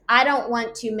I don't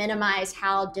want to minimize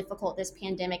how difficult this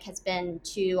pandemic has been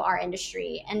to our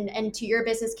industry and to your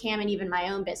business, Cam, and even my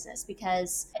own business,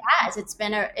 because it has.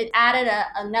 It added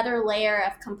another layer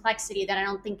of complexity that I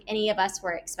don't think any of us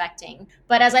were expecting.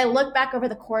 But as I look back over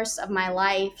the course of my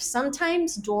life,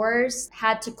 sometimes doors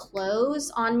had to close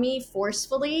on me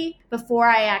forcefully before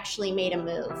I actually made a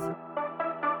move.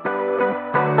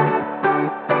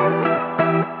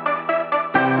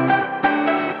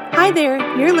 Hi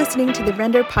there, you're listening to the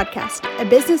Render Podcast, a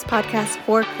business podcast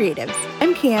for creatives.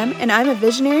 I'm Cam, and I'm a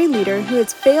visionary leader who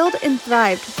has failed and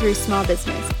thrived through small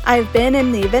business. I've been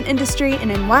in the event industry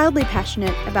and am wildly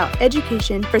passionate about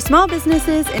education for small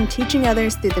businesses and teaching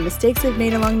others through the mistakes I've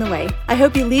made along the way. I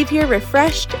hope you leave here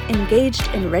refreshed, engaged,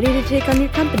 and ready to take on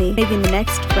your company, making the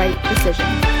next right decision.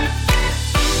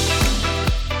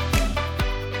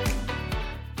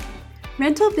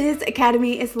 Rental Biz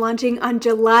Academy is launching on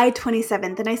July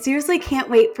 27th, and I seriously can't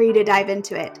wait for you to dive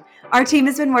into it. Our team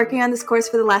has been working on this course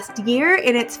for the last year,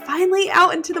 and it's finally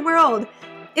out into the world.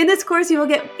 In this course, you will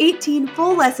get 18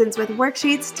 full lessons with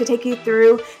worksheets to take you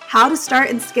through how to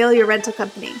start and scale your rental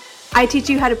company. I teach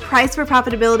you how to price for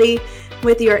profitability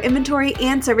with your inventory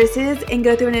and services and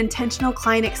go through an intentional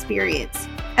client experience.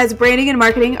 As branding and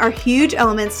marketing are huge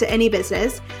elements to any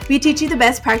business, we teach you the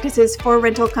best practices for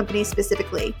rental companies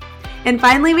specifically. And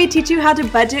finally, we teach you how to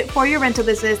budget for your rental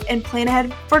business and plan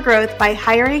ahead for growth by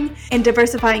hiring and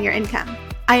diversifying your income.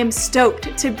 I am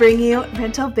stoked to bring you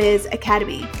Rental Biz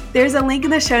Academy. There's a link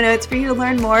in the show notes for you to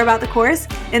learn more about the course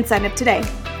and sign up today.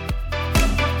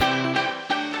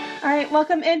 All right,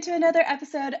 welcome into another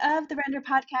episode of the Render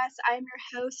Podcast. I'm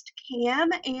your host, Cam,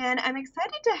 and I'm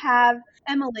excited to have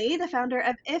Emily, the founder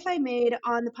of If I Made,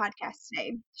 on the podcast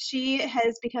today. She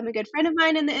has become a good friend of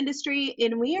mine in the industry,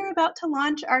 and we are about to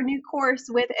launch our new course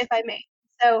with If I Made.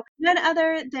 So none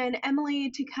other than Emily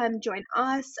to come join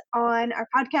us on our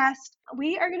podcast.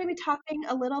 We are going to be talking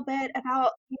a little bit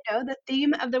about, the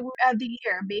theme of the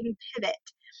year being pivot.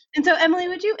 And so, Emily,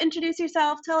 would you introduce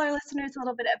yourself, tell our listeners a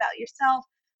little bit about yourself,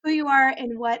 who you are,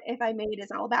 and what If I Made is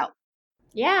all about?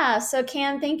 Yeah, so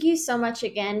Cam, thank you so much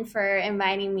again for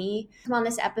inviting me to come on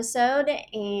this episode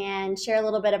and share a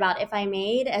little bit about If I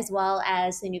Made, as well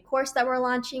as the new course that we're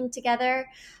launching together,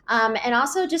 and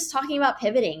also just talking about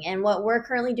pivoting and what we're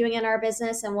currently doing in our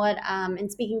business and and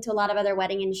speaking to a lot of other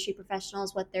wedding industry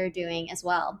professionals, what they're doing as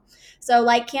well. So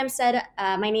like Cam said,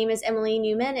 my name is Emily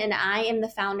Newman, and I am the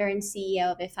founder and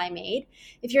CEO of If I Made.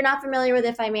 If you're not familiar with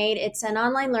If I Made, it's an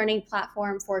online learning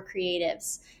platform for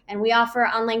creatives. And we offer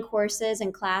online courses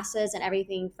and classes and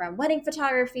everything from wedding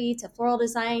photography to floral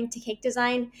design to cake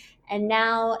design, and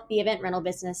now the event rental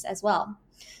business as well.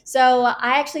 So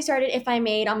I actually started If I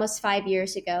Made almost 5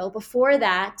 years ago. Before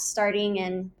that, starting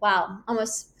in,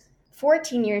 almost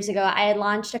 14 years ago, I had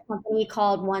launched a company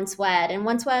called Once Wed. And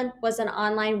Once Wed was an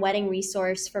online wedding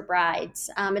resource for brides.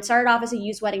 It started off as a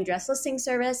used wedding dress listing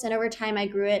service, and over time I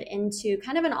grew it into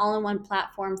kind of an all-in-one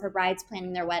platform for brides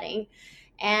planning their wedding.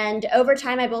 And over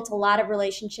time, I built a lot of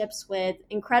relationships with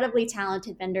incredibly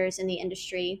talented vendors in the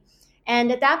industry.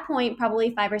 And at that point, probably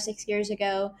 5 or 6 years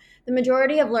ago, the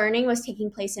majority of learning was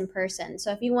taking place in person.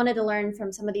 So if you wanted to learn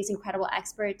from some of these incredible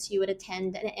experts, you would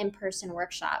attend an in-person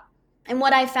workshop. And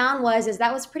what I found is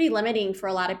that was pretty limiting for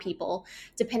a lot of people,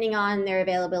 depending on their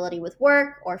availability with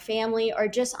work or family or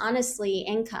just honestly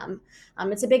income.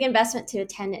 It's a big investment to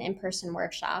attend an in-person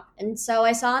workshop. And so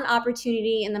I saw an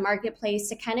opportunity in the marketplace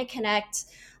to kind of connect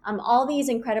all these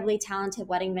incredibly talented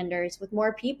wedding vendors with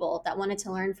more people that wanted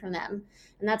to learn from them.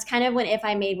 And that's kind of when If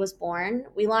I Made was born.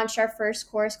 We launched our first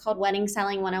course called Wedding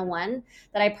Selling 101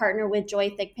 that I partnered with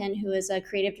Joy Thigpen, who is a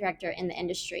creative director in the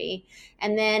industry.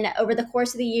 And then over the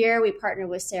course of the year, we partnered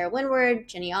with Sarah Winward,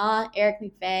 Jenny Ah, Eric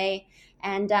McVeigh,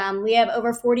 and we have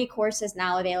over 40 courses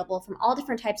now available from all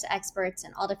different types of experts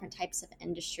and all different types of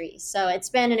industries. So it's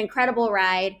been an incredible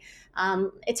ride.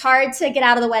 It's hard to get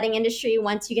out of the wedding industry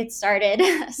once you get started.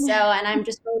 And I'm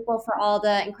just grateful for all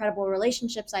the incredible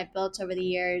relationships I've built over the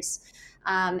years,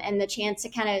 and the chance to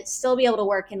kind of still be able to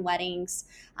work in weddings,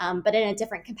 but in a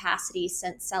different capacity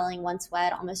since selling Once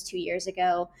Wed almost 2 years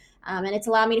ago. And it's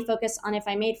allowed me to focus on If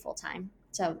I Made full time.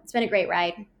 So it's been a great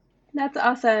ride. That's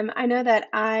awesome. I know that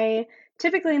I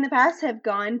typically in the past have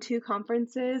gone to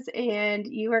conferences, and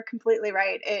you are completely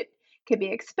right. It could be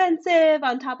expensive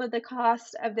on top of the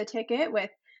cost of the ticket with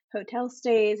hotel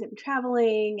stays and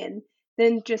traveling, and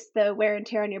then just the wear and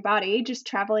tear on your body, just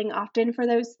traveling often for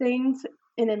those things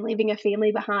and then leaving a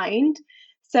family behind.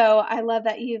 So I love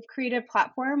that you've created a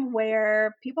platform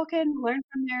where people can learn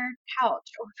from their couch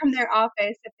or from their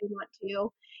office if they want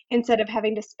to, instead of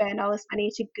having to spend all this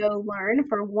money to go learn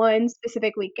for one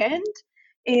specific weekend.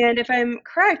 And if I'm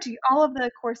correct, all of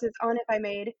the courses on If I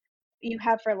Made you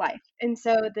have for life. And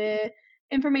so the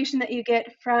information that you get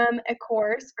from a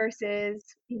course versus,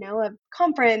 a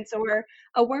conference or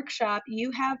a workshop,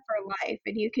 you have for life,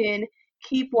 and you can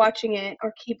keep watching it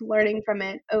or keep learning from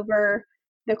it over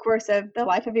the course of the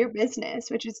life of your business,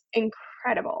 which is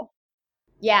incredible.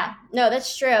 Yeah, no,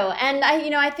 that's true. And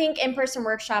I think in-person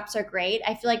workshops are great.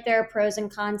 I feel like there are pros and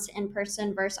cons to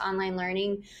in-person versus online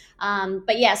learning.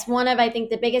 But yes, one of, I think,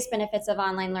 the biggest benefits of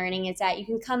online learning is that you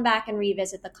can come back and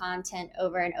revisit the content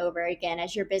over and over again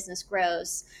as your business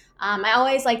grows. I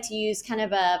always like to use kind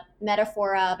of a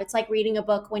metaphor of it's like reading a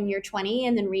book when you're 20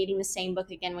 and then reading the same book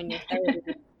again when you're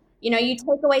 30. You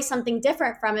take away something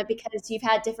different from it because you've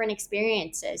had different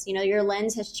experiences. Your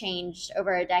lens has changed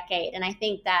over a decade. And I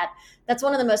think that's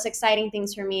one of the most exciting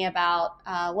things for me about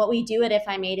what we do at If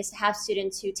I Made is to have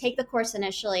students who take the course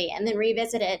initially and then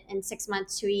revisit it in 6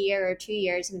 months to a year or 2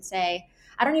 years and say,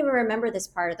 I don't even remember this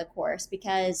part of the course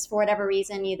because for whatever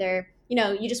reason, either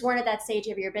you just weren't at that stage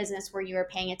of your business where you were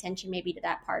paying attention maybe to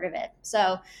that part of it.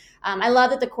 So I love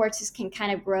that the courses can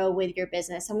kind of grow with your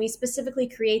business, and we specifically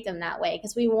create them that way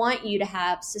because we want you to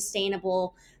have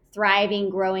sustainable, thriving,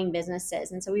 growing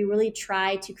businesses. And so we really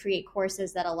try to create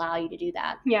courses that allow you to do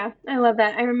that. Yeah, I love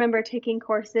that. I remember taking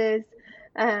courses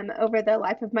over the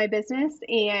life of my business,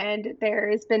 and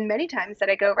there's been many times that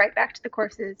I go right back to the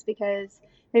courses because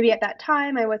maybe at that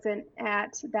time I wasn't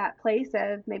at that place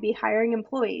of maybe hiring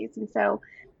employees. And so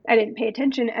I didn't pay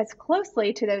attention as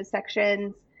closely to those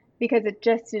sections because it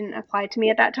just didn't apply to me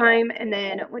at that time. And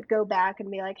then would go back and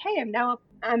be like, hey, I'm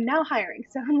now hiring.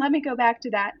 So let me go back to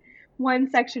that one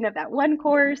section of that one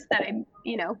course that I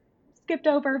skipped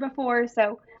over before.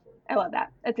 So I love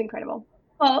that. That's incredible.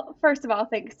 Well, first of all,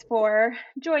 thanks for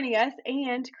joining us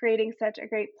and creating such a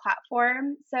great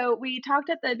platform. So, we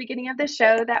talked at the beginning of the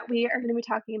show that we are going to be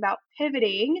talking about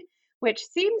pivoting, which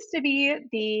seems to be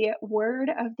the word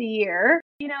of the year.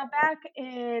 Back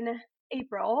in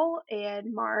April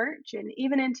and March and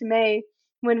even into May,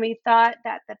 when we thought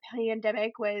that the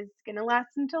pandemic was going to last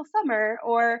until summer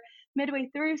or midway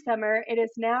through summer, it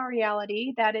is now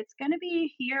reality that it's going to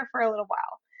be here for a little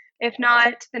while, if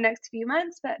not the next few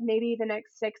months, but maybe the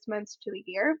next 6 months to a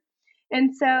year.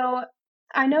 And so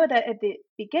I know that at the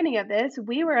beginning of this,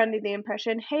 we were under the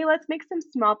impression, hey, let's make some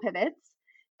small pivots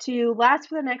to last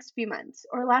for the next few months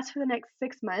or last for the next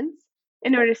 6 months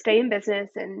in order to stay in business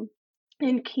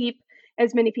and keep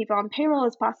as many people on payroll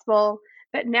as possible.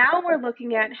 But now we're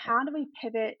looking at how do we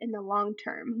pivot in the long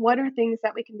term? What are things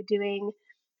that we can be doing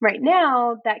right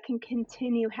now that can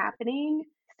continue happening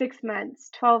 6 months,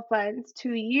 12 months,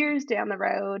 2 years down the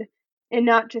road and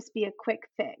not just be a quick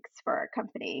fix for our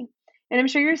company? And I'm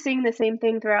sure you're seeing the same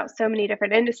thing throughout so many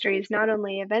different industries, not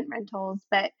only event rentals,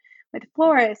 but with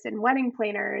florists and wedding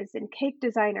planners and cake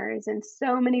designers and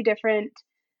so many different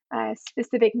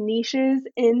specific niches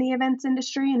in the events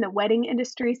industry and the wedding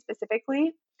industry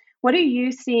specifically. What are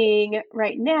you seeing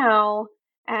right now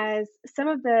as some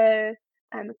of the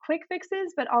quick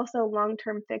fixes, but also long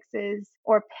term fixes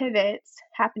or pivots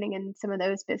happening in some of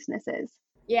those businesses?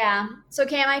 Yeah. So,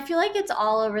 Cam, I feel like it's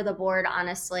all over the board,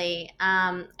 honestly.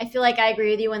 I feel like I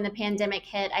agree with you when the pandemic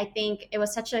hit. I think it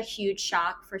was such a huge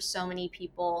shock for so many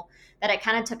people that it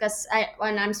kind of took us,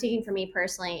 when I'm speaking for me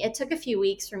personally, it took a few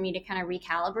weeks for me to kind of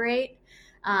recalibrate.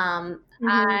 Um, Mm-hmm.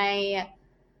 I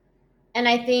and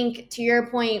I think to your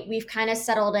point, we've kind of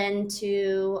settled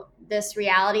into this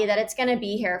reality that it's going to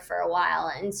be here for a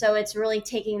while. And so it's really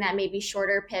taking that maybe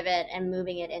shorter pivot and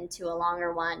moving it into a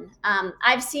longer one.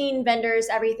 I've seen vendors,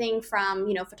 everything from,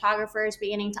 photographers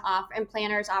beginning to offer and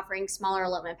planners offering smaller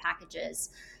elopement packages.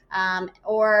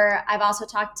 Or I've also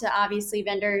talked to obviously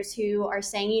vendors who are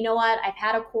saying, you know what, I've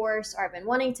had a course or I've been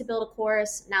wanting to build a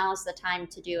course. Now is the time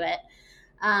to do it.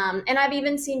 And I've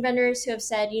even seen vendors who have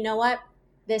said, you know what,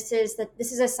 this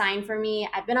is a sign for me.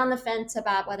 I've been on the fence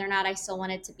about whether or not I still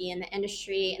wanted to be in the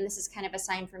industry, and this is kind of a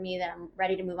sign for me that I'm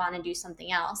ready to move on and do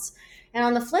something else. And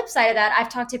on the flip side of that, I've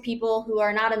talked to people who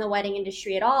are not in the wedding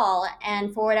industry at all,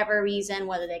 and for whatever reason,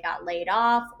 whether they got laid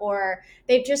off or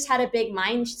they've just had a big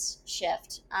mind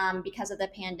shift because of the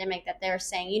pandemic, that they're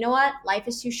saying, you know what, life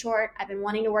is too short. I've been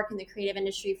wanting to work in the creative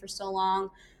industry for so long.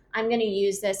 I'm going to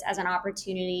use this as an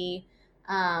opportunity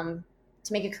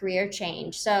to make a career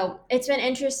change. So it's been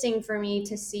interesting for me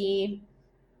to see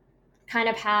kind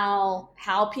of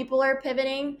how people are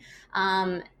pivoting.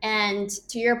 And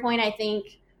to your point, I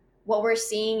think what we're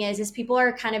seeing is people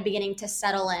are kind of beginning to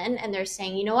settle in, and they're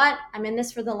saying, you know what, I'm in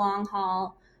this for the long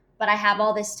haul, but I have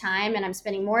all this time and I'm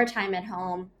spending more time at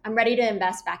home. I'm ready to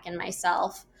invest back in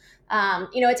myself.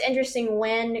 It's interesting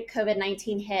when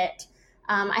COVID-19 hit.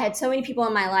 I had so many people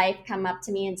in my life come up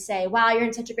to me and say, wow, you're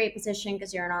in such a great position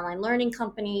because you're an online learning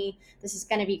company. This is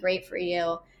going to be great for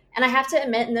you. And I have to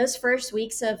admit, in those first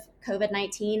weeks of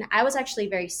COVID-19, I was actually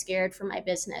very scared for my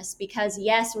business because,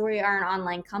 yes, we are an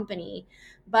online company,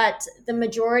 but the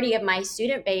majority of my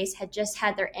student base had just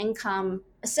had their income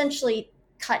essentially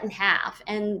cut in half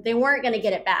and they weren't going to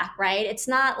get it back, right? It's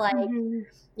not like, Mm-hmm.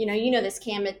 this,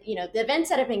 Cam, the events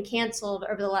that have been canceled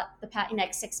over the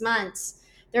next 6 months,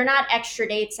 they're not extra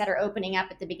dates that are opening up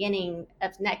at the beginning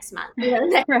of next month,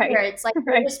 next year. Right. It's like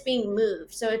they're Right. just being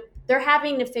moved. So they're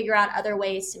having to figure out other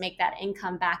ways to make that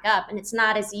income back up. And it's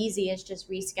not as easy as just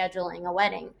rescheduling a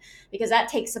wedding because that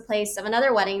takes the place of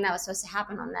another wedding that was supposed to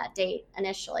happen on that date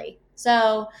initially.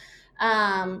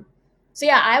 Um, so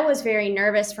yeah, I was very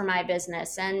nervous for my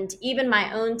business and even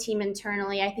my own team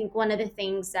internally. I think one of the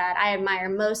things that I admire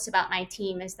most about my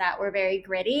team is that we're very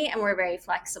gritty and we're very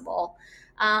flexible.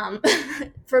 Um,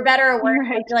 for better or worse,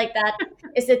 I Right. feel like that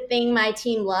is the thing my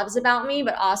team loves about me,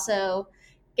 but also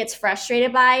gets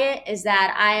frustrated by it is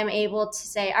that I am able to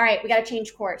say, all right, we got to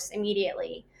change course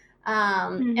immediately.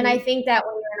 And I Mm-hmm. think that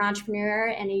when you're an entrepreneur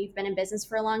and you've been in business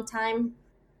for a long time,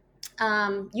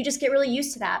 you just get really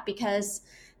used to that because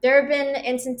there have been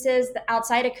instances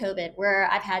outside of COVID where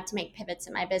I've had to make pivots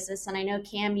in my business. And I know,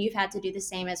 Cam, you've had to do the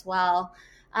same as well.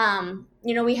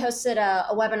 We hosted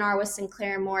a webinar with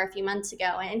Sinclair Moore a few months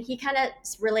ago, and he kind of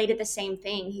related the same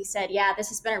thing. He said, yeah, this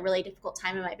has been a really difficult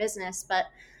time in my business, but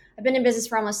I've been in business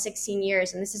for almost 16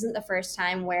 years, and this isn't the first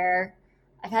time where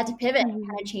I've had to pivot and kind of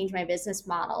Mm-hmm. change my business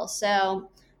model. So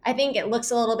I think it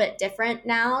looks a little bit different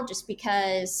now just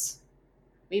because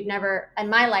we've never, in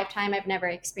my lifetime, I've never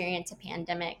experienced a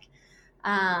pandemic.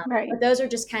 Right. But those are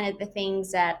just kind of the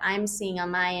things that I'm seeing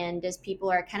on my end as people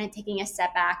are kind of taking a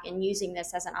step back and using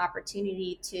this as an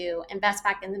opportunity to invest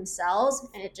back in themselves.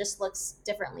 And it just looks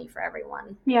differently for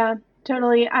everyone. Yeah,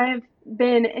 totally. I've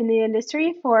been in the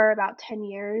industry for about 10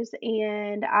 years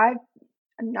and I've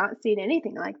not seen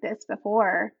anything like this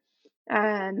before.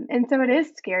 And so it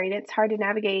is scary and it's hard to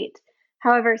navigate.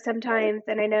 However, sometimes,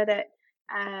 and I know that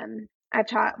I've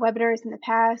taught webinars in the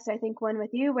past, I think one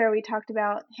with you where we talked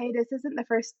about, hey, this isn't the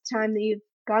first time that you've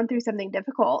gone through something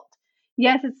difficult.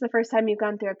 Yes, it's the first time you've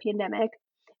gone through a pandemic.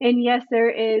 And yes, there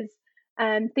is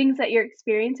things that you're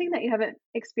experiencing that you haven't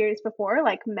experienced before,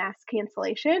 like mass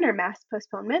cancellation or mass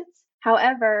postponements.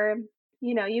 However,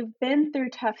 you've been through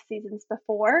tough seasons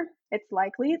before. It's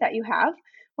likely that you have,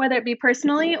 whether it be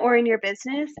personally or in your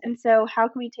business. And so, how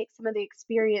can we take some of the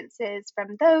experiences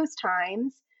from those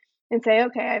times and say,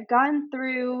 okay, I've gone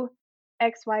through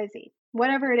XYZ,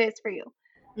 whatever it is for you.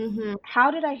 Mm-hmm.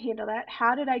 How did I handle that?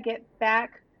 How did I get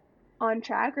back on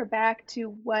track or back to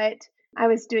what I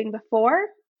was doing before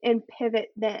and pivot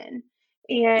then?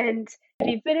 And if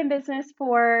you've been in business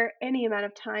for any amount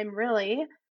of time, really,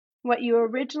 what you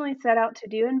originally set out to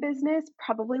do in business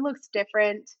probably looks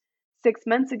different 6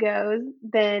 months ago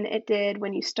than it did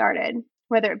when you started,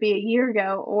 whether it be a year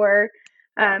ago or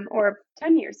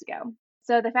 10 years ago.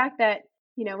 So the fact that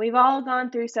we've all gone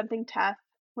through something tough,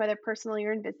 whether personally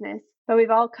or in business, but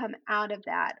we've all come out of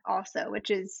that also,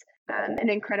 which is an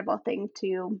incredible thing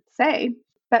to say.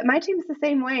 But my team's the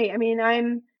same way. I mean,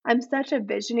 I'm such a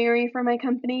visionary for my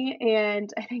company, and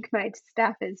I think my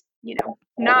staff is,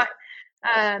 not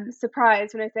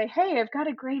surprised when I say, "Hey, I've got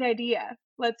a great idea.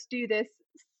 Let's do this,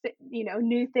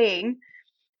 new thing."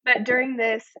 But during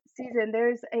this season,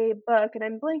 there's a book, and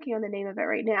I'm blanking on the name of it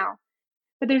right now.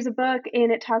 But there's a book,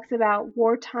 and it talks about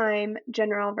wartime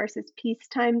general versus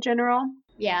peacetime general.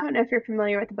 Yeah. I don't know if you're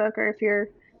familiar with the book or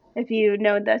if you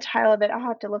know the title of it. I'll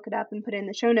have to look it up and put it in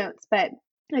the show notes. But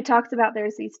it talks about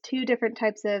there's these two different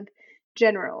types of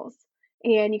generals,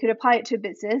 and you could apply it to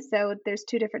business. So there's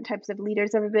two different types of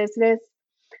leaders of a business.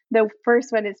 The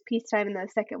first one is peacetime and the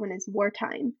second one is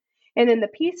wartime. And in the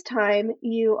peacetime,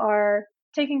 you are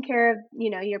taking care of,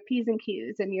 your P's and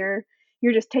Q's and you're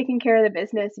just taking care of the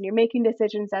business and you're making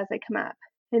decisions as they come up.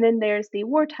 And then there's the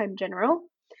wartime general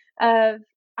of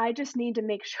I just need to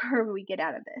make sure we get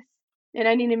out of this. And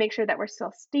I need to make sure that we're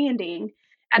still standing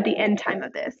at the end time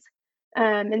of this.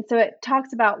 And so it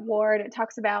talks about war and it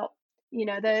talks about,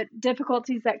 the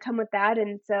difficulties that come with that.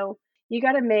 And so you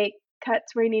got to make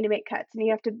cuts where you need to make cuts and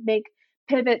you have to make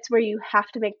pivots where you have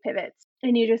to make pivots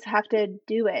and you just have to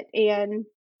do it and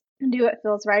do what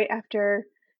feels right after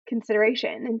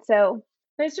consideration. And so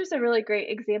it's just a really great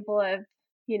example of,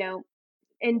 you know,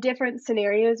 in different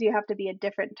scenarios, you have to be a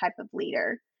different type of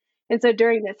leader. And so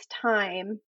during this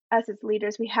time, us as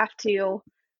leaders, we have to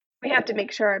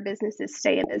make sure our businesses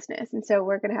stay in business. And so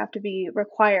we're going to have to be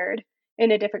required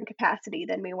in a different capacity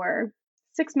than we were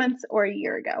 6 months or a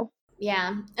year ago.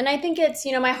 Yeah. And I think it's,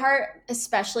 my heart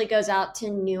especially goes out to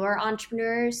newer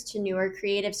entrepreneurs, to newer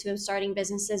creatives who are starting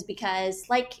businesses, because,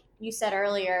 like you said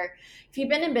earlier, if you've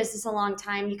been in business a long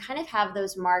time, you kind of have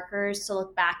those markers to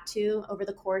look back to over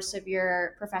the course of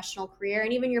your professional career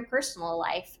and even your personal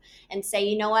life and say,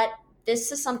 you know what?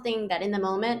 This is something that in the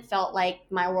moment felt like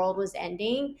my world was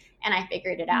ending and I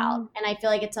figured it out. Mm, And I feel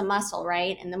like it's a muscle,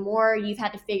 right? And the more you've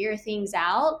had to figure things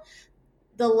out,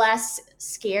 the less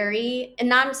scary, and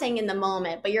not I'm saying in the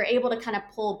moment, but you're able to kind of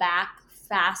pull back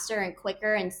faster and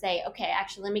quicker and say, okay,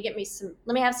 actually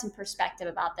let me have some perspective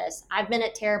about this. I've been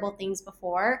at terrible things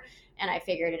before and I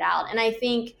figured it out. And I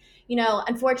think,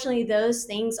 unfortunately those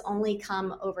things only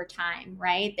come over time,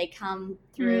 right? They come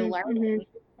through mm, learning.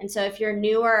 mm-hmm, And so if you're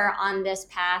newer on this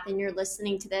path and you're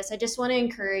listening to this, I just want to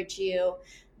encourage you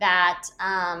that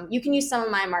you can use some of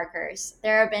my markers.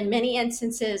 There have been many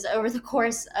instances over the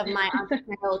course of my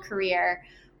entrepreneurial career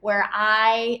where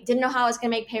I didn't know how I was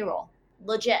going to make payroll.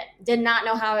 Legit, did not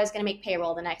know how I was going to make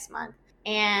payroll the next month.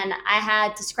 And I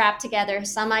had to scrap together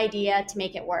some idea to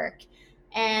make it work.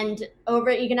 And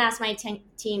you can ask my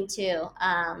team too,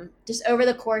 just over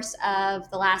the course of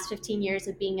the last 15 years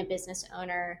of being a business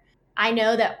owner, I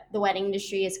know that the wedding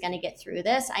industry is going to get through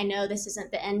this. I know this isn't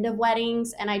the end of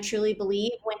weddings. And I truly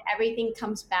believe when everything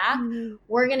comes back, mm-hmm.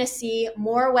 we're going to see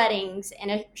more weddings in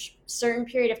a certain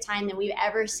period of time than we've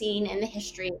ever seen in the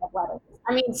history of weddings.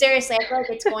 I mean, seriously, I feel like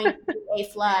it's going to be a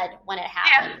flood when it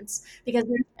Yeah. happens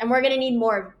and we're going to need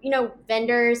more,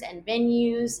 vendors and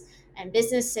venues and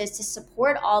businesses to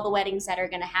support all the weddings that are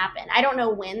going to happen. I don't know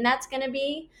when that's going to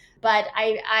be, but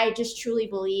I just truly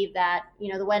believe that,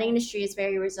 the wedding industry is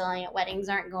very resilient. Weddings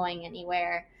aren't going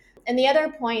anywhere. And the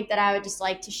other point that I would just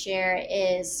like to share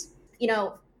is,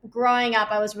 growing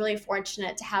up, I was really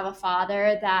fortunate to have a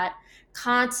father that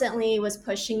constantly was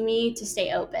pushing me to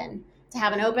stay open, to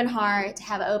have an open heart, to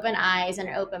have open eyes and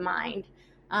an open mind.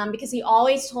 Because he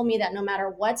always told me that no matter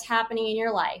what's happening in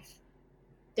your life,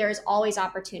 there's always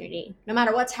opportunity. No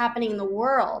matter what's happening in the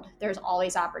world, there's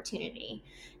always opportunity.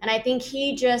 And I think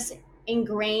he just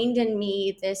ingrained in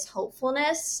me this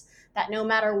hopefulness that no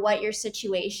matter what your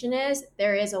situation is,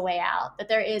 there is a way out, that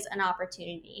there is an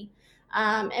opportunity.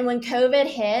 And when COVID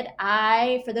hit,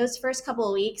 for those first couple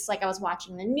of weeks, like I was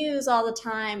watching the news all the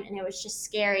time and it was just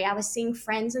scary. I was seeing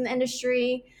friends in the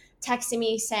industry texting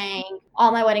me saying,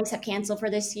 all my weddings have canceled for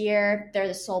this year. They're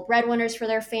the sole breadwinners for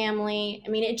their family. I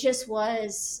mean, it just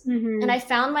was, and Mm-hmm. I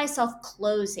found myself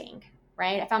closing,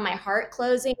 right? I found my heart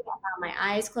closing, I found my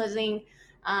eyes closing.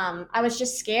 I was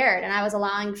just scared and I was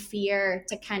allowing fear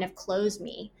to kind of close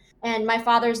me. And my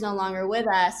father's no longer with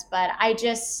us, but I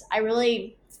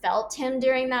really felt him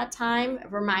during that time,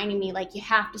 reminding me, like, you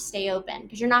have to stay open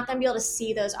because you're not going to be able to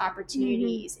see those Mm-hmm.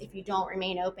 opportunities if you don't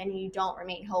remain open and you don't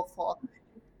remain hopeful.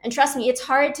 And trust me, it's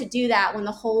hard to do that when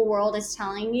the whole world is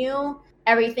telling you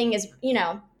everything is,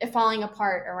 falling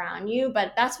apart around you.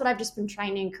 But that's what I've just been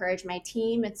trying to encourage my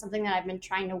team. It's something that I've been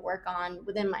trying to work on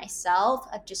within myself,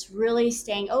 of just really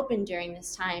staying open during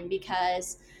this time,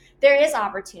 because there is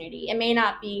opportunity. It may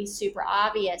not be super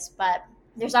obvious, but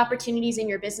there's opportunities in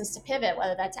your business to pivot,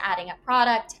 whether that's adding a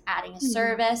product, adding a Mm-hmm.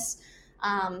 service,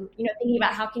 thinking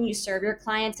about how can you serve your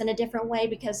clients in a different way,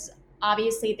 because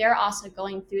obviously they're also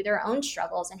going through their own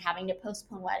struggles and having to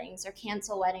postpone weddings or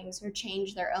cancel weddings or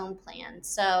change their own plans.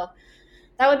 So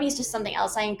that would be just something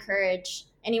else I encourage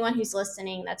anyone who's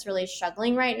listening that's really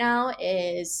struggling right now,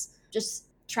 is just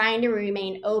trying to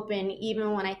remain open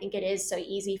even when I think it is so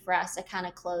easy for us to kind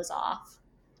of close off.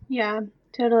 Yeah,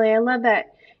 totally. I love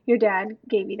that your dad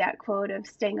gave you that quote of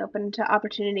staying open to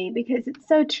opportunity because it's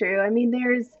so true. I mean,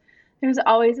 there's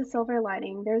always a silver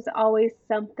lining. There's always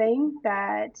something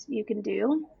that you can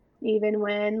do, even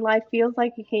when life feels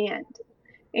like you can't.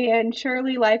 And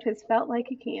surely life has felt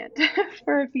like you can't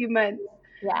for a few months.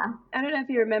 Yeah. I don't know if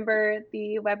you remember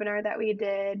the webinar that we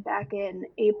did back in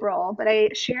April, but I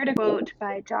shared a quote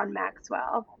by John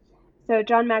Maxwell. So,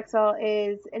 John Maxwell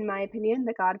is, in my opinion,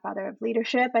 the godfather of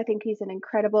leadership. I think he's an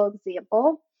incredible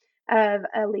example of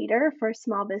a leader for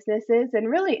small businesses and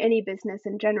really any business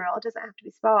in general. It doesn't have to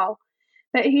be small.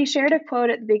 But he shared a quote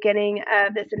at the beginning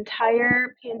of this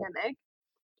entire pandemic.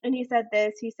 And he said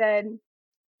this, he said,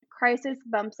 crisis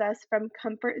bumps us from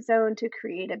comfort zone to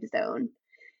creative zone.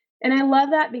 And I love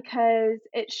that because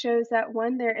it shows that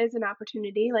one, there is an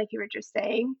opportunity, like you were just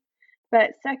saying,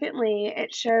 but secondly,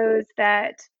 it shows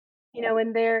that,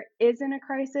 when there isn't a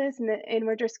crisis and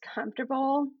we're just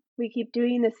comfortable, we keep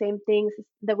doing the same things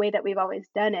the way that we've always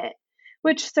done it,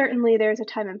 which certainly there's a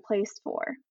time and place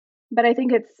for. But I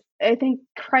think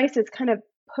crisis kind of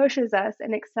pushes us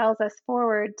and excels us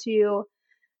forward to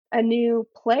a new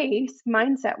place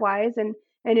mindset wise. And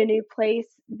in a new place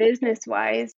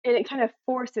business-wise, and it kind of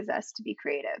forces us to be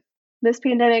creative. This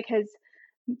pandemic has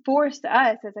forced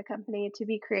us as a company to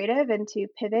be creative and to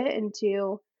pivot and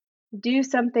to do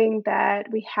something that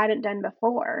we hadn't done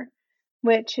before,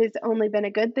 which has only been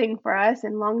a good thing for us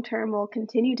and long term will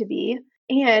continue to be.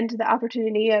 And the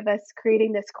opportunity of us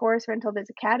creating this course, Rental Biz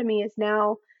Academy, is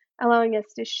now allowing us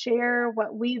to share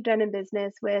what we've done in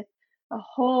business with a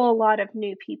whole lot of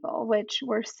new people, which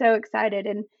we're so excited.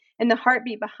 And the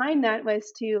heartbeat behind that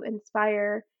was to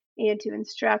inspire and to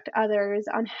instruct others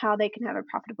on how they can have a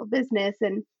profitable business.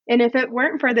 And if it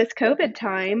weren't for this COVID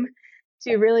time,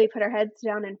 to really put our heads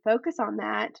down and focus on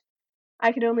that,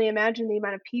 I could only imagine the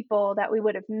amount of people that we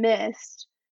would have missed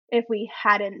if we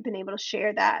hadn't been able to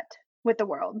share that with the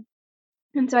world.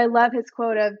 And so I love his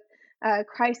quote of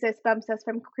crisis bumps us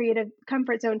from creative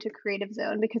comfort zone to creative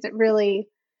zone, because it really,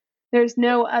 there's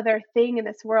no other thing in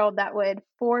this world that would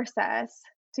force us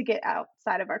to get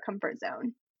outside of our comfort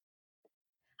zone.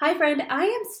 Hi, friend. I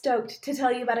am stoked to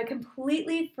tell you about a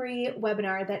completely free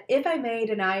webinar that If I Made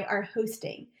and I are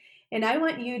hosting, and I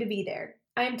want you to be there.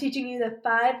 I am teaching you the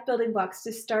 5 building blocks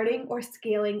to starting or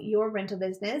scaling your rental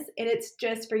business, and it's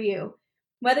just for you.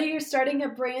 Whether you're starting a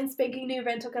brand spanking new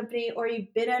rental company or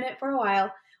you've been on it for a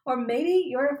while, or maybe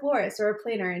you're a florist or a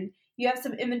planner and you have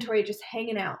some inventory just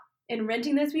hanging out, and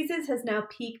renting those pieces has now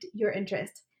piqued your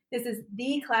interest. This is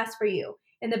the class for you.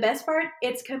 And the best part,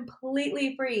 it's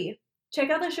completely free. Check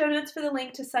out the show notes for the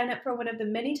link to sign up for one of the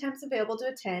many times available to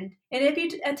attend. And if you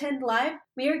attend live,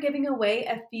 we are giving away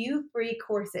a few free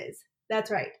courses. That's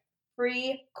right,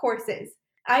 free courses.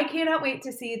 I cannot wait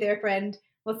to see you there, friend.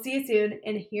 We'll see you soon.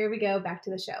 And here we go, back to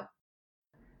the show.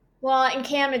 Well, and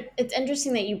Cam, it's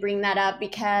interesting that you bring that up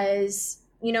because,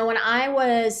 when I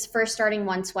was first starting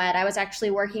One Sweat, I was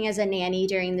actually working as a nanny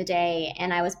during the day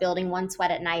and I was building One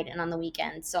Sweat at night and on the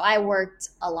weekends. So I worked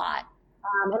a lot.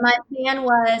 And my plan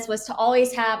was to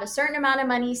always have a certain amount of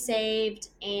money saved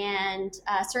and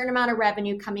a certain amount of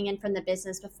revenue coming in from the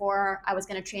business before I was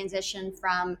going to transition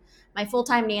from my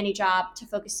full-time nanny job to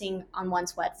focusing on One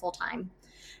Sweat full-time.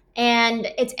 And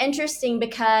it's interesting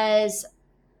because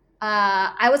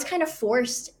I was kind of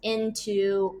forced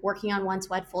into working on One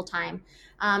Sweat full time.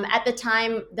 At the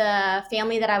time, the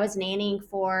family that I was nannying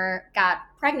for got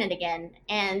pregnant again,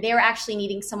 and they were actually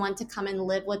needing someone to come and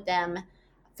live with them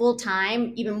full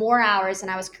time, even more hours than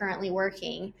I was currently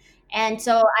working. And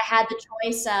so I had the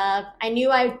choice of, I knew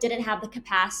I didn't have the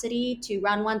capacity to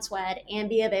run One Sweat and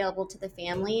be available to the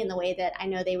family in the way that I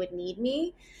know they would need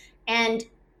me. And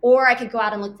or I could go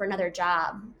out and look for another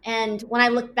job. And when I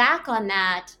look back on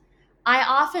that, I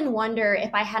often wonder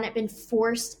if I hadn't been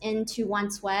forced into One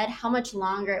Sweat, how much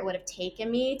longer it would have taken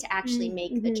me to actually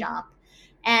make the jump.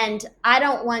 And I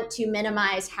don't want to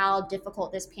minimize how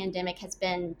difficult this pandemic has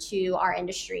been to our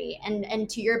industry and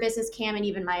to your business, Cam, and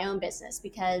even my own business,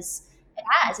 because it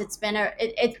has. It's been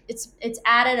it's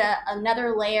added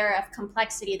another layer of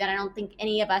complexity that I don't think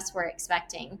any of us were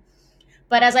expecting.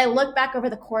 But as I look back over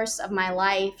the course of my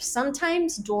life,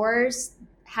 sometimes doors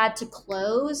had to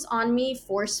close on me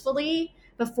forcefully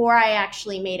before I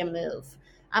actually made a move.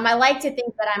 I like to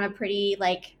think that I'm a pretty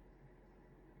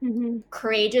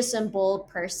courageous and bold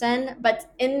person,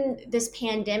 but in this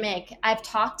pandemic, I've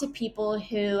talked to people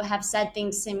who have said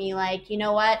things to me like, you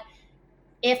know what?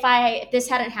 If this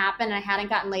hadn't happened and I hadn't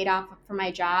gotten laid off from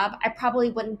my job, I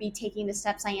probably wouldn't be taking the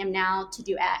steps I am now to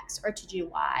do X or to do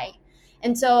Y.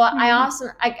 And so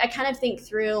I kind of think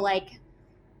through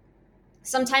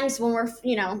sometimes when we're,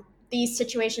 these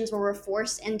situations where we're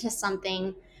forced into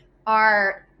something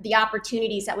are the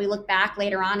opportunities that we look back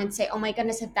later on and say, oh my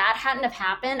goodness, if that hadn't have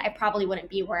happened, I probably wouldn't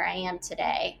be where I am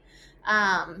today.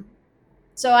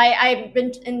 So I've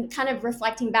been kind of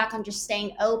reflecting back on just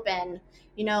staying open.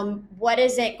 What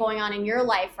is it going on in your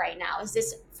life right now? Is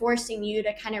this forcing you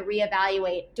to kind of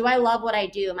reevaluate? Do I love what I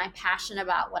do? Am I passionate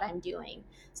about what I'm doing?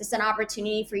 Is this an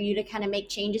opportunity for you to kind of make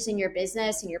changes in your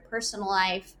business, in your personal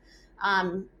life,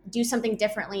 do something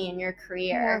differently in your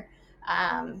career?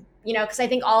 Because I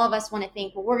think all of us want to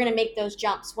think, well, we're going to make those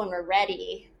jumps when we're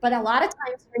ready. But a lot of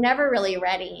times we're never really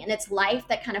ready. And it's life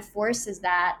that kind of forces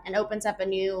that and opens up a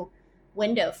new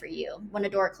window for you when a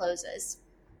door closes.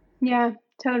 Yeah,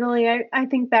 totally. I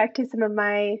think back to some of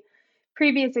my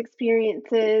previous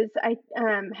experiences. I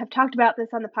have talked about this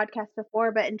on the podcast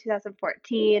before, but in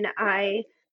 2014, I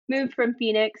moved from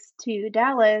Phoenix to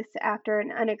Dallas after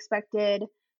an unexpected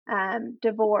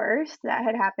divorce that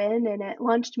had happened, and it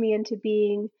launched me into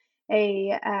being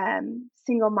a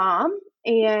single mom.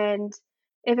 And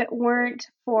if it weren't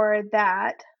for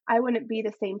that, I wouldn't be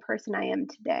the same person I am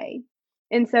today.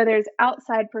 And so there's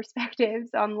outside perspectives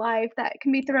on life that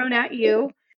can be thrown at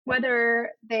you.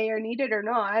 whether they are needed or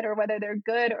not, or whether they're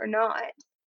good or not.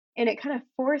 And it kind of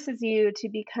forces you to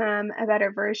become a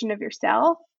better version of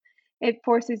yourself. It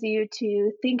forces you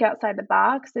to think outside the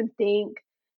box and think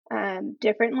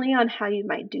differently on how you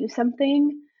might do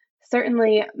something.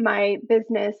 Certainly, my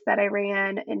business that I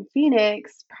ran in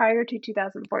Phoenix prior to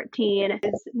 2014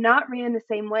 is not ran the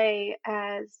same way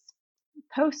as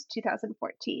post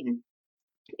 2014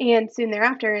 and soon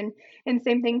thereafter. And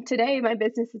same thing today, my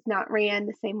business is not ran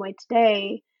the same way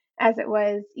today as it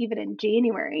was even in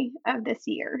January of this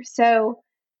year. So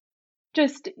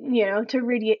just, to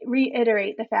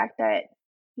reiterate the fact that,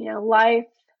 life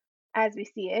as we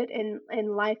see it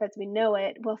and life as we know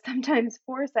it will sometimes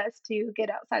force us to get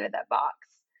outside of that box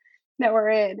that we're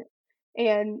in.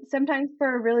 And sometimes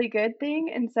for a really good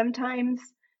thing, and sometimes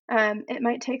it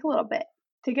might take a little bit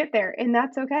to get there, and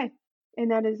that's okay.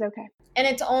 And that is okay. And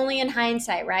it's only in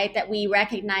hindsight, right, that we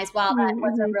recognize, wow, that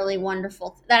was a Mm-hmm. really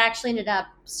wonderful, that actually ended up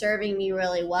serving me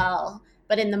really well.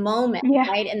 But in the moment, Yeah,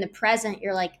 right, in the present,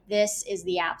 you're like, this is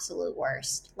the absolute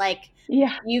worst. Like,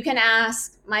 yeah, you can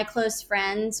ask my close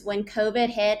friends when COVID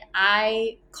hit,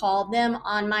 I called them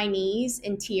on my knees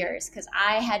in tears because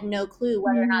I had no clue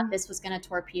whether or not mm, this was going to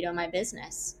torpedo my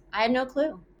business. I had no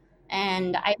clue.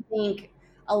 And I think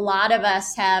a lot of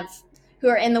us who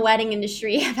are in the wedding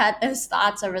industry have had those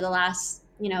thoughts over the last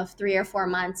 3 or 4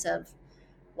 months of,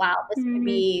 wow,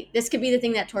 mm, this could be the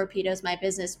thing that torpedoes my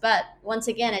business. But once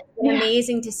again, it's been yeah,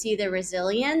 amazing to see the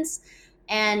resilience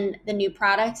and the new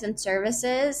products and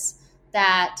services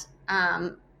that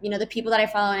the people that I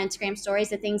follow on Instagram stories,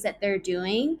 the things that they're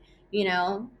doing,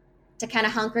 to kind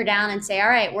of hunker down and say, all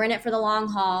right, we're in it for the long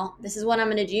haul. This is what I'm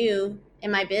going to do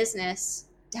in my business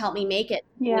to help me make it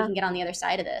so we yeah. can get on the other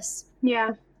side of this.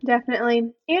 Yeah, definitely.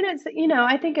 And it's,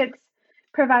 I think it's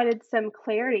provided some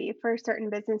clarity for certain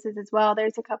businesses as well.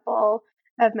 There's a couple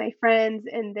of my friends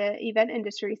in the event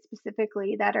industry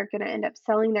specifically that are going to end up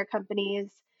selling their companies,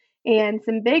 and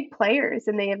some big players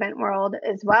in the event world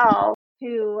as well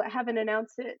who haven't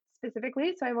announced it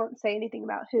specifically. So I won't say anything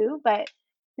about who, but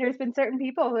there's been certain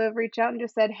people who have reached out and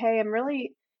just said, "Hey, I'm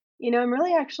really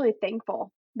actually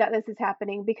thankful that this is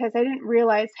happening because I didn't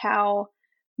realize how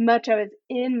much I was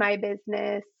in my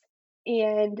business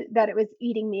and that it was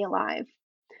eating me alive,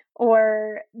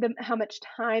 or how much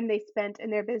time they spent in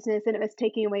their business and it was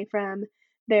taking away from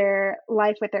their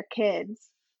life with their kids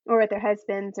or with their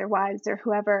husbands or wives or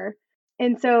whoever."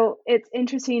 And so it's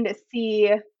interesting to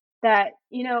see that,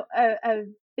 a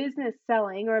business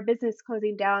selling or a business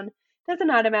closing down doesn't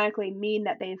automatically mean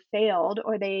that they failed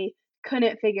or they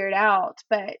couldn't figure it out,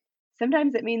 but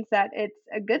sometimes it means that it's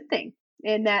a good thing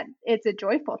and that it's a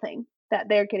joyful thing that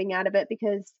they're getting out of it,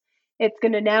 because it's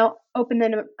going to now open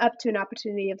them up to an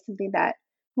opportunity of something that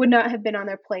would not have been on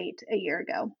their plate a year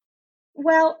ago.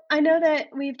 Well, I know that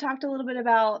we've talked a little bit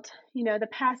about, the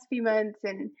past few months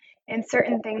and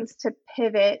certain things to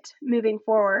pivot moving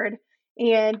forward.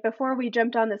 And before we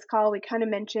jumped on this call, we kind of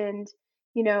mentioned,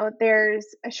 there's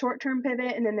a short-term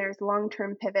pivot and then there's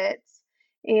long-term pivots.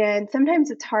 And sometimes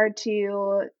it's hard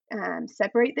to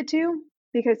separate the two,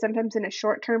 because sometimes in a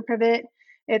short-term pivot,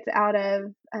 it's out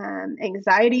of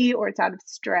anxiety or it's out of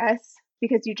stress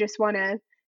because you just want to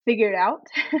figure it out.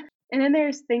 And then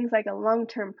there's things like a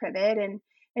long-term pivot,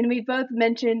 and we both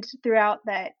mentioned throughout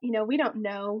that, we don't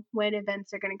know when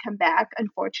events are going to come back.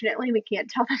 Unfortunately, we can't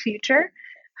tell the future.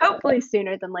 Hopefully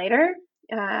sooner than later,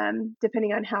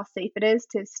 depending on how safe it is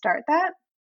to start that.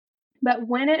 But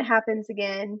when it happens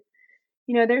again,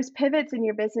 there's pivots in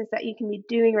your business that you can be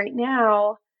doing right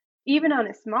now, even on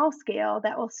a small scale,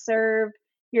 that will serve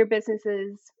your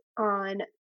businesses on,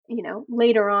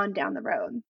 later on down the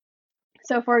road.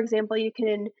 So, for example, you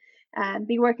can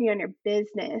be working on your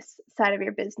business side of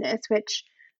your business, which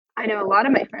I know a lot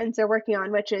of my friends are working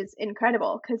on, which is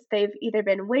incredible because they've either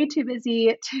been way too busy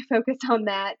to focus on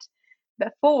that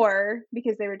before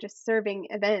because they were just serving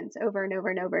events over and over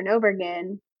and over and over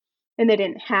again, and they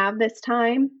didn't have this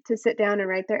time to sit down and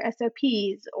write their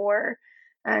SOPs or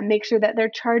make sure that they're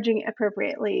charging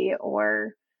appropriately,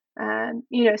 or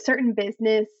certain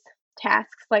business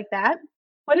tasks like that.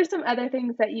 What are some other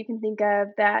things that you can think of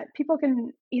that people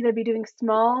can either be doing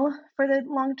small for the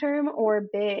long term or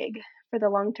big for the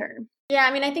long term? Yeah,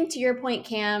 I mean, I think to your point,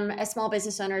 Cam, as small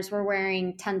business owners, we're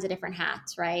wearing tons of different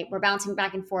hats, right? We're bouncing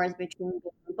back and forth between being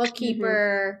a Mhm.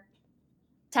 bookkeeper,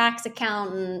 tax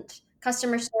accountant,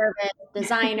 customer service,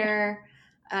 designer.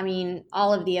 I mean,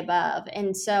 all of the above.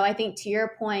 And so I think to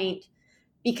your point,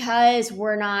 because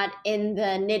we're not in the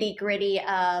nitty gritty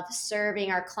of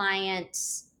serving our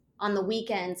clients on the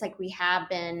weekends like we have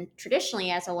been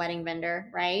traditionally as a wedding vendor,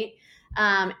 right?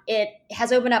 It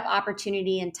has opened up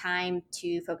opportunity and time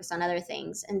to focus on other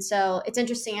things. And so it's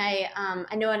interesting.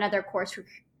 I know another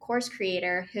course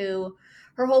creator who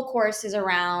her whole course is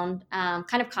around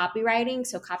kind of copywriting.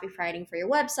 So copywriting for your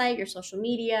website, your social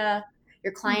media,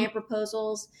 your client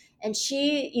proposals. And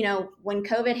she, when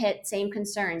COVID hit, same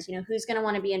concerns. Who's going to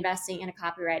want to be investing in a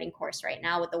copywriting course right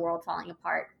now with the world falling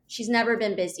apart? She's never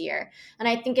been busier. And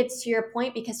I think it's to your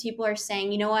point because people are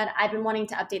saying, you know what, I've been wanting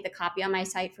to update the copy on my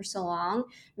site for so long.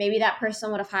 Maybe that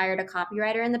person would have hired a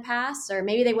copywriter in the past, or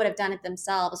maybe they would have done it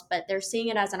themselves, but they're seeing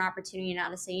it as an opportunity now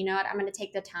to say, you know what, I'm going to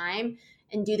take the time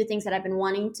and do the things that I've been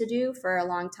wanting to do for a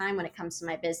long time when it comes to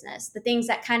my business. The things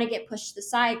that kind of get pushed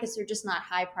aside because they're just not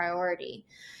high priority.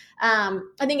 I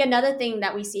think another thing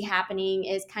that we see happening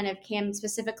is kind of, Cam,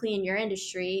 specifically in your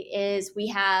industry, is we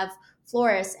have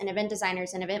florists and event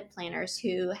designers and event planners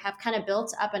who have kind of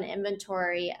built up an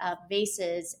inventory of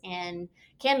vases and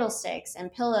candlesticks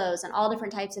and pillows and all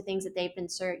different types of things that they've been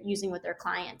using with their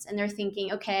clients. And they're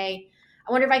thinking, okay,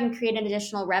 I wonder if I can create an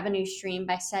additional revenue stream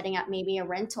by setting up maybe a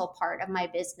rental part of my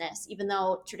business, even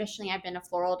though traditionally I've been a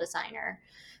floral designer.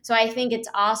 So I think it's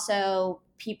also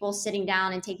people sitting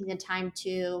down and taking the time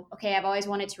to, okay, I've always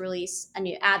wanted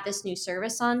to add this new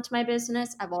service onto my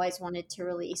business. I've always wanted to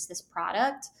release this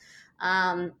product.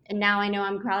 And now I know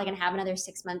I'm probably going to have another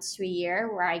 6 months to a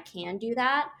year where I can do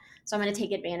that. So I'm going to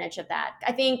take advantage of that.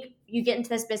 I think you get into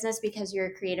this business because you're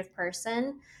a creative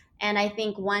person. And I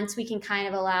think once we can kind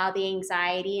of allow the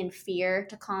anxiety and fear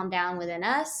to calm down within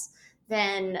us,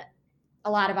 then a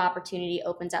lot of opportunity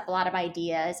opens up, a lot of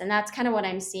ideas. And that's kind of what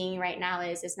I'm seeing right now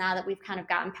is now that we've kind of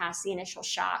gotten past the initial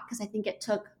shock, because I think it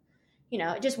took,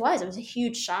 it was a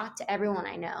huge shock to everyone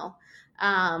I know.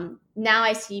 Now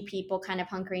I see people kind of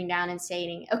hunkering down and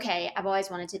saying, okay, I've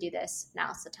always wanted to do this.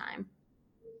 Now's the time.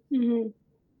 Mm-hmm.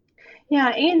 Yeah,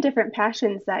 and different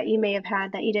passions that you may have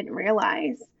had that you didn't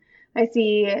realize. I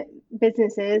see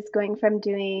businesses going from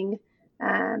doing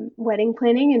wedding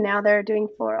planning and now they're doing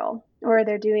floral, or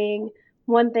they're doing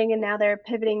one thing and now they're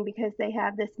pivoting because they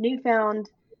have this newfound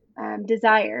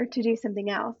desire to do something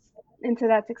else. And so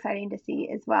that's exciting to see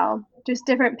as well. Just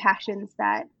different passions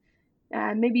that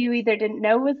maybe you either didn't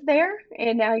know was there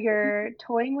and now you're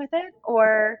toying with it,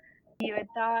 or you had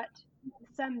thought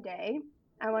someday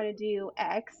I want to do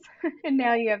X, and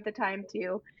now you have the time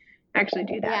to actually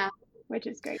do that, Yeah. which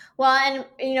is great. Well, and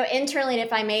internally,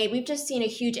 if I may, we've just seen a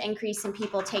huge increase in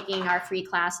people taking our free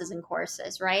classes and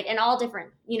courses, right? And all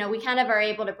different, we kind of are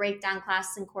able to break down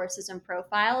classes and courses and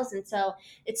profiles. And so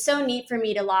it's so neat for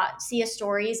me to see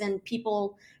stories and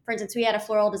people. For instance, we had a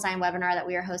floral design webinar that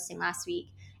we were hosting last week,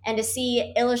 and to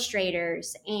see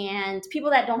illustrators and people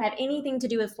that don't have anything to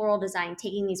do with floral design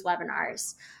taking these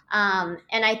webinars.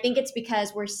 And I think it's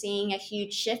because we're seeing a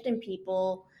huge shift in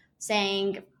people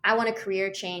saying, I want a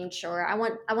career change, or I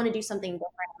want to do something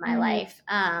different in my life.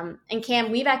 And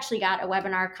Cam, we've actually got a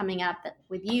webinar coming up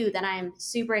with you that I'm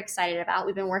super excited about.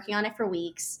 We've been working on it for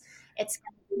weeks. It's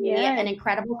going to be an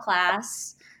incredible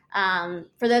class.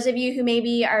 For those of you who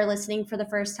maybe are listening for the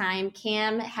first time,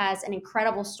 Cam has an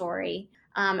incredible story.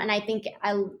 And I think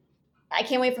I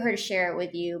can't wait for her to share it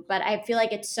with you, but I feel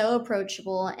like it's so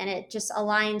approachable and it just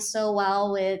aligns so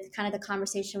well with kind of the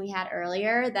conversation we had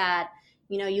earlier that,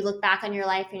 you look back on your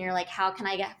life and you're like, how could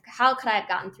I have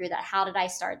gotten through that? How did I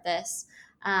start this?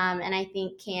 And I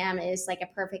think Cam is like a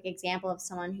perfect example of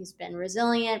someone who's been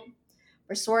resilient,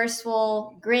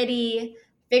 resourceful, gritty,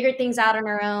 figured things out on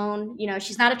her own.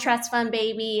 She's not a trust fund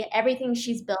baby. Everything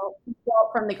she's built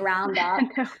from the ground up.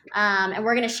 And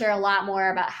we're going to share a lot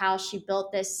more about how she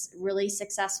built this really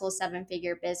successful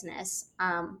 7-figure business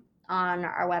on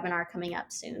our webinar coming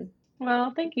up soon.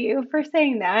 Well, thank you for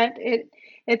saying that.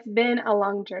 It's been a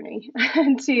long journey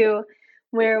to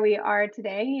where we are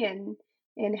today,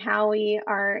 and how we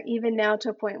are even now to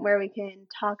a point where we can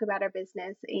talk about our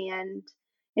business and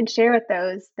share with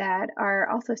those that are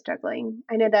also struggling.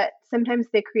 I know that sometimes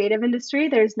the creative industry,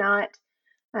 there's not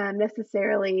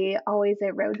necessarily always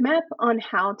a roadmap on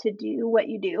how to do what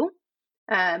you do.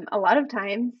 A lot of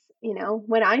times,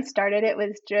 when I started, it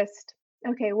was just,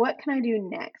 okay, what can I do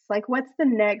next? Like, what's the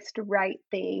next right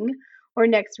thing or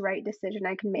next right decision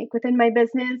I can make within my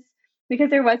business?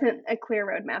 Because there wasn't a clear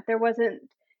roadmap. There wasn't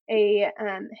a,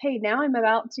 hey, now I'm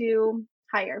about to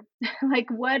hire.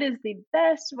 Like, what is the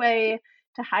best way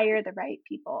to hire the right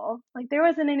people? Like, there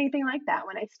wasn't anything like that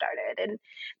when I started. And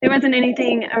there wasn't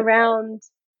anything around,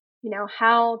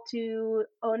 how to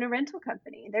own a rental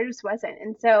company. There just wasn't.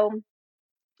 And so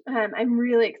I'm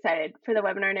really excited for the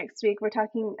webinar next week. We're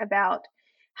talking about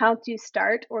how to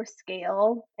start or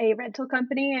scale a rental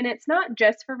company. And it's not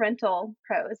just for rental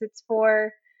pros, it's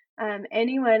for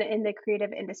anyone in the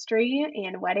creative industry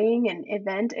and wedding and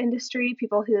event industry,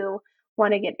 people who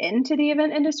want to get into the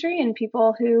event industry and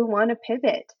people who want to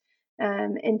pivot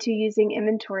into using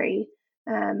inventory.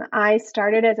 I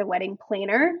started as a wedding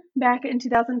planner back in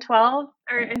 2012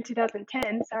 or in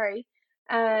 2010, sorry.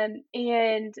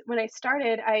 And when I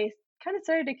started, I kind of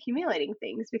started accumulating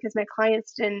things because my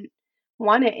clients didn't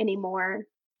want it anymore.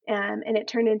 And it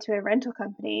turned into a rental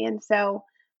company. And so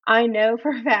I know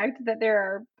for a fact that there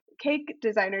are cake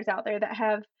designers out there that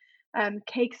have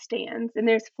cake stands, and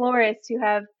there's florists who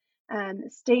have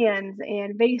stands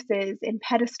and vases and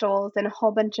pedestals and a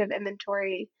whole bunch of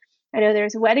inventory. I know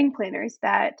there's wedding planners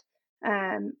that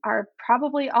are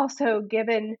probably also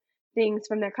given things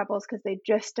from their couples because they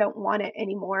just don't want it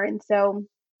anymore. And so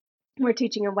we're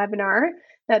teaching a webinar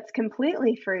that's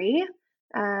completely free,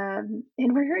 and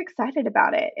we're excited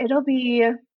about it. It'll be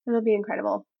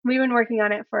incredible. We've been working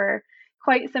on it for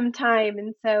quite some time,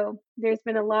 and so there's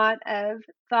been a lot of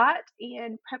thought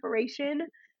and preparation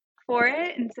for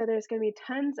it. And so there's going to be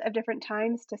tons of different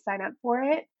times to sign up for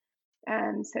it.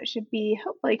 So it should be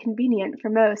hopefully convenient for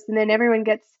most. And then everyone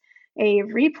gets a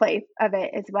replay of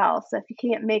it as well. So if you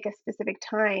can't make a specific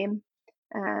time,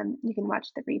 you can watch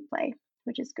the replay,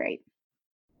 which is great.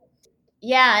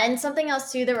 Yeah, and something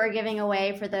else too that we're giving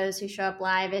away for those who show up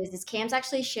live is Cam's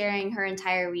actually sharing her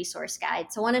entire resource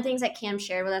guide. So one of the things that Cam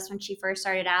shared with us when she first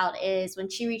started out is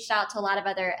when she reached out to a lot of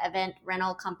other event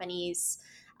rental companies,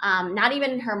 not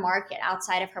even in her market,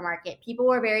 outside of her market, people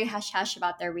were very hush hush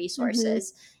about their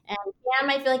resources. And Cam,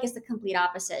 I feel like, is the complete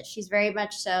opposite. She's very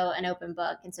much so an open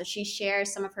book. And so she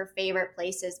shares some of her favorite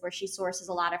places where she sources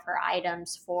a lot of her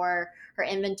items for her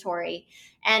inventory.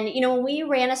 And, when we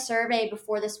ran a survey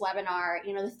before this webinar,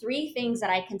 the three things that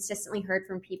I consistently heard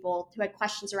from people who had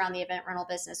questions around the event rental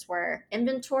business were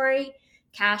inventory,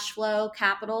 cash flow,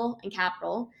 capital,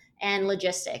 and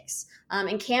logistics.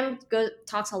 And Cam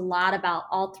talks a lot about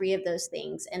all three of those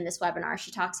things in this webinar.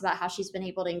 She talks about how she's been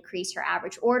able to increase her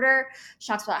average order. She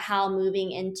talks about how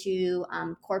moving into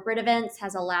corporate events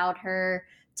has allowed her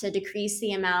to decrease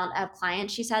the amount of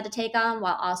clients she's had to take on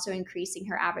while also increasing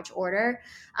her average order.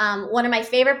 One of my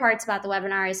favorite parts about the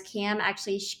webinar is Cam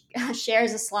actually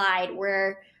shares a slide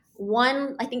where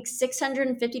one, I think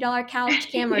 $650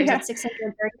 couch, Cam, or Yeah. is it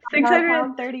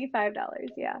 $635? $635,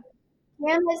 yeah.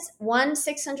 Cam has one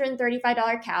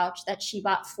 $635 couch that she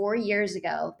bought 4 years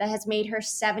ago that has made her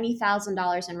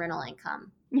 $70,000 in rental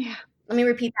income. Yeah. Let me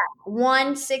repeat that.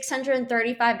 One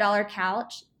 $635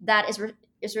 couch that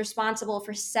is responsible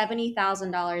for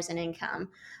 $70,000 in income.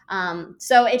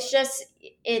 So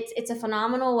it's a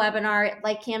phenomenal webinar.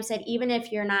 Like Cam said, even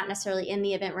if you're not necessarily in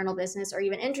the event rental business or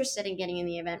even interested in getting in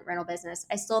the event rental business,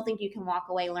 I still think you can walk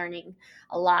away learning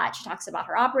a lot. She talks about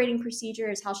her operating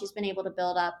procedures, how she's been able to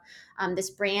build up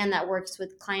this brand that works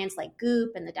with clients like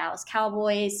Goop and the Dallas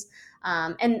Cowboys.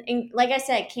 And like I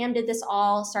said, Cam did this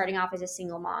all starting off as a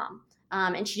single mom.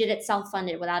 And she did it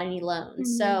self-funded without any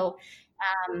loans. So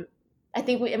I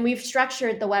think we've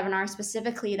structured the webinar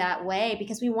specifically that way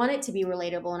because we want it to be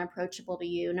relatable and approachable to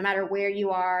you, no matter where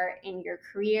you are in your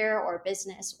career or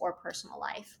business or personal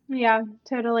life. Yeah,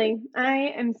 totally.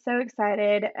 I am so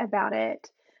excited about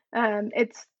it.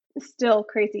 It's still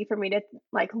crazy for me to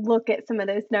look at some of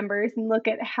those numbers and look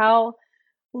at how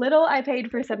little I paid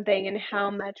for something and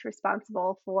how much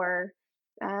responsible for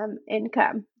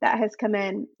income that has come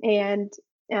in. And,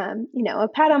 a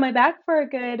pat on my back for a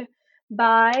good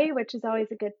buy, which is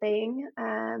always a good thing.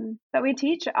 But we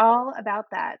teach all about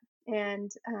that.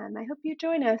 And I hope you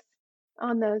join us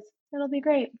on those. It'll be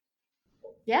great.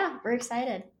 Yeah, we're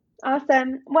excited.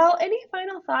 Awesome. Well, any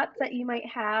final thoughts that you might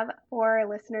have for our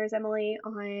listeners, Emily,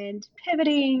 on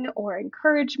pivoting or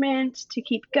encouragement to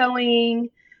keep going?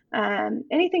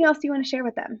 Anything else you want to share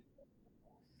with them?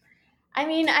 I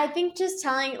mean, I think just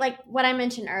telling, like what I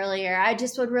mentioned earlier, I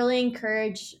just would really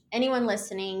encourage anyone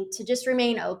listening to just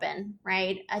remain open,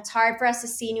 right? It's hard for us to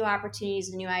see new opportunities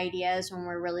and new ideas when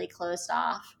we're really closed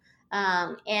off.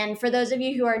 And for those of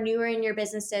you who are newer in your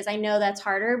businesses, I know that's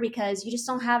harder because you just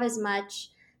don't have as much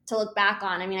to look back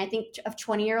on. I mean, I think of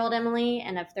 20-year-old Emily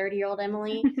and of 30-year-old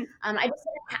Emily, I just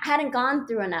hadn't gone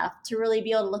through enough to really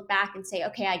be able to look back and say,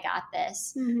 okay, I got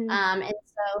this. And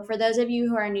so for those of you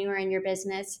who are newer in your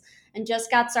business, and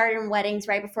just got started in weddings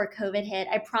right before COVID hit,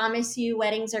 I promise you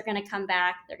weddings are going to come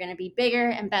back. They're going to be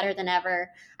bigger and better than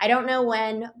ever. I don't know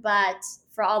when, but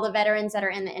for all the veterans that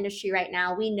are in the industry right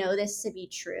now, we know this to be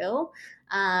true.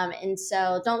 And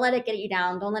so don't let it get you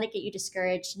down. Don't let it get you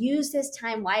discouraged. Use this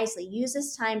time wisely. Use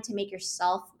this time to make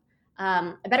yourself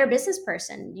a better business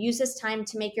person. Use this time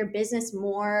to make your business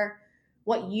more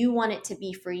what you want it to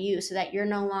be for you, so that you're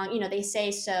no longer, they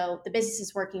say, so the business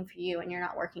is working for you and you're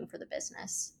not working for the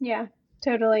business. Yeah,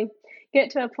 totally. Get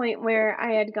to a point where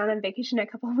I had gone on vacation a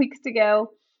couple of weeks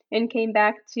ago and came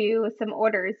back to some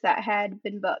orders that had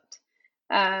been booked.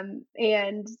 And,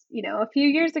 a few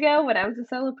years ago when I was a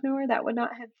solopreneur, that would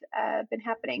not have been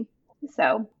happening.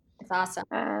 So It's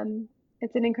awesome.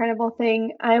 it's an incredible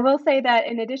thing. I will say that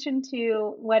in addition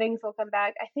to weddings will come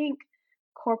back, I think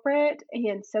corporate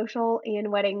and social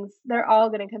and weddings, they're all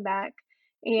going to come back.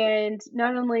 And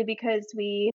not only because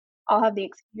we all have the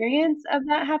experience of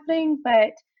that happening,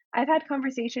 but I've had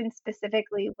conversations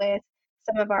specifically with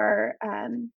some of our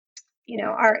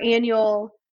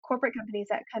annual corporate companies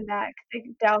that come back. The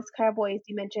Dallas Cowboys,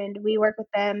 you mentioned, we work with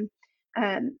them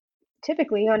um,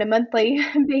 typically on a monthly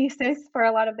basis for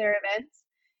a lot of their events.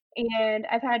 And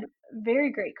I've had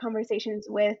very great conversations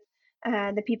with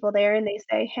the people there, and they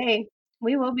say, hey,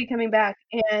 we will be coming back.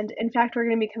 And in fact, we're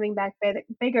going to be coming back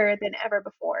bigger than ever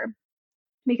before,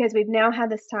 because we've now had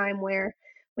this time where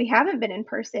we haven't been in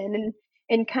person,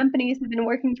 and companies have been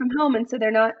working from home. And so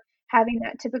they're not having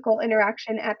that typical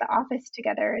interaction at the office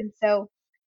together. And so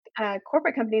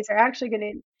corporate companies are actually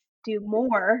going to do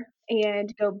more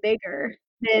and go bigger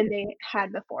than they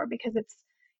had before, because it's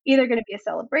either going to be a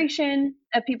celebration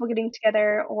of people getting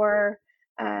together, or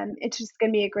it's just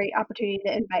going to be a great opportunity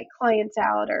to invite clients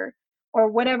out, or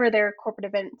whatever their corporate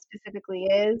event specifically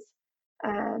is.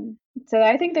 So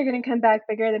I think they're going to come back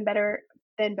bigger than better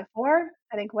than before.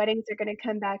 I think weddings are going to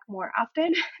come back more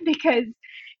often because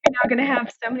you're now going to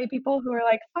have so many people who are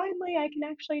like, finally, I can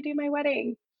actually do my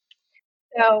wedding.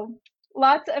 So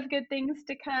lots of good things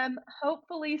to come,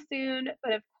 hopefully soon.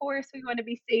 But of course, we want to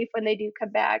be safe when they do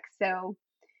come back. So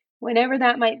whenever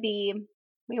that might be,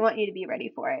 we want you to be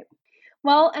ready for it.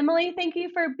 Well, Emily, thank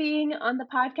you for being on the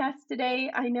podcast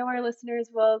today. I know our listeners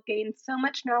will gain so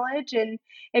much knowledge. And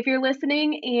if you're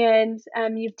listening and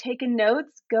you've taken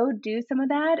notes, go do some of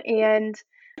that and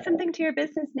add something to your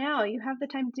business now. You have the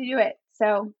time to do it.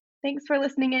 So thanks for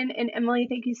listening in. And Emily,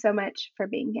 thank you so much for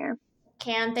being here.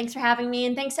 Cam, thanks for having me.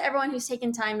 And thanks to everyone who's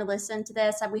taken time to listen to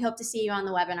this. We hope to see you on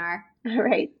the webinar. All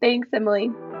right. Thanks, Emily.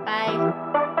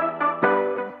 Bye.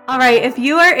 All right, if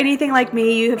you are anything like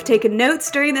me, you have taken notes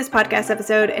during this podcast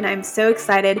episode, and I'm so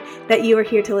excited that you are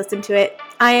here to listen to it.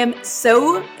 I am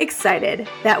so excited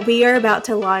that we are about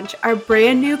to launch our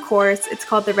brand new course. It's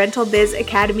called the Rental Biz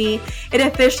Academy. It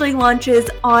officially launches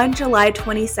on July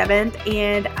 27th,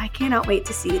 and I cannot wait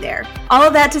to see you there. All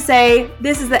of that to say,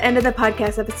 this is the end of the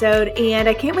podcast episode, and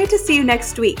I can't wait to see you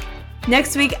next week.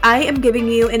 Next week, I am giving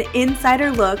you an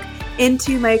insider look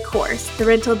into my course, the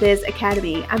Rental Biz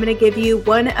Academy. I'm going to give you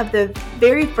one of the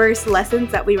very first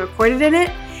lessons that we recorded in it,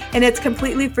 and it's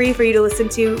completely free for you to listen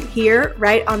to here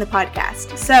right on the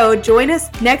podcast. So join us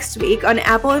next week on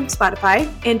Apple and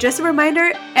Spotify. And just a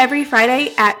reminder, every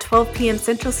Friday at 12 p.m.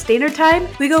 Central Standard Time,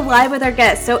 we go live with our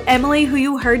guests. So Emily, who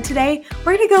you heard today,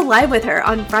 we're going to go live with her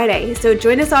on Friday. So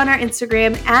join us on our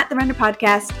Instagram at The Render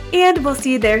Podcast, and we'll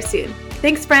see you there soon.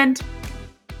 Thanks, friend.